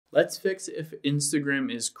Let's fix if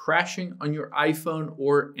Instagram is crashing on your iPhone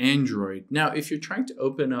or Android. Now, if you're trying to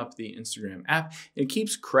open up the Instagram app, it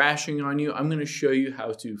keeps crashing on you. I'm going to show you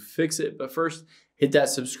how to fix it. But first, hit that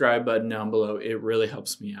subscribe button down below. It really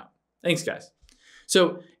helps me out. Thanks, guys.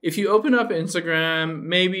 So if you open up Instagram,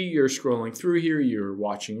 maybe you're scrolling through here, you're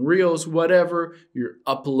watching Reels, whatever, you're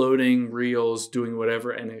uploading Reels, doing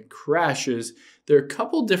whatever, and it crashes. There are a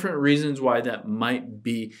couple different reasons why that might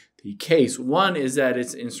be the case. One is that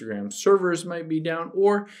its Instagram servers might be down,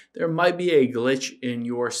 or there might be a glitch in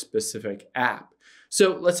your specific app.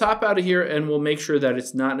 So let's hop out of here and we'll make sure that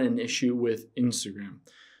it's not an issue with Instagram.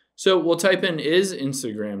 So we'll type in "is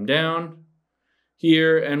Instagram down"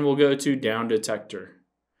 here, and we'll go to down detector.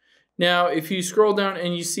 Now, if you scroll down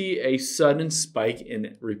and you see a sudden spike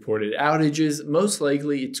in reported outages, most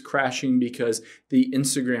likely it's crashing because the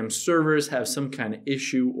Instagram servers have some kind of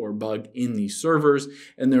issue or bug in these servers,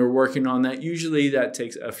 and they're working on that. Usually that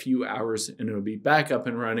takes a few hours and it'll be back up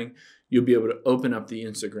and running. You'll be able to open up the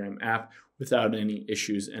Instagram app without any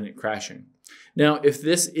issues and it crashing. Now, if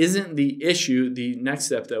this isn't the issue, the next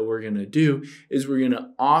step that we're going to do is we're going to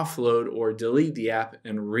offload or delete the app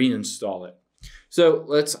and reinstall it. So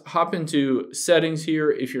let's hop into settings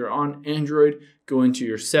here. If you're on Android, go into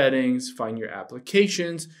your settings, find your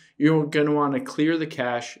applications. You're going to want to clear the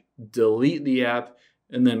cache, delete the app,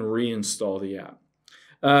 and then reinstall the app.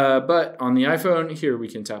 But on the iPhone, here we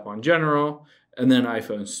can tap on General and then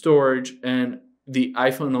iPhone Storage, and the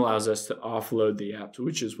iPhone allows us to offload the apps,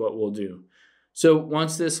 which is what we'll do. So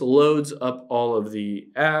once this loads up all of the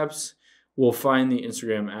apps, we'll find the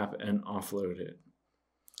Instagram app and offload it.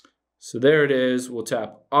 So there it is. We'll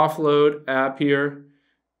tap offload app here,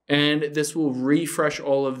 and this will refresh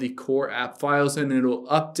all of the core app files and it'll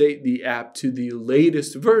update the app to the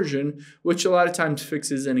latest version, which a lot of times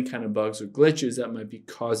fixes any kind of bugs or glitches that might be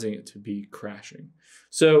causing it to be crashing.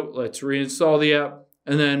 So let's reinstall the app,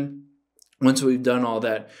 and then once we've done all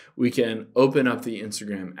that, we can open up the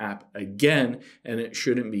Instagram app again and it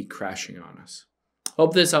shouldn't be crashing on us.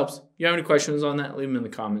 Hope this helps. If you have any questions on that, leave them in the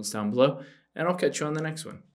comments down below, and I'll catch you on the next one.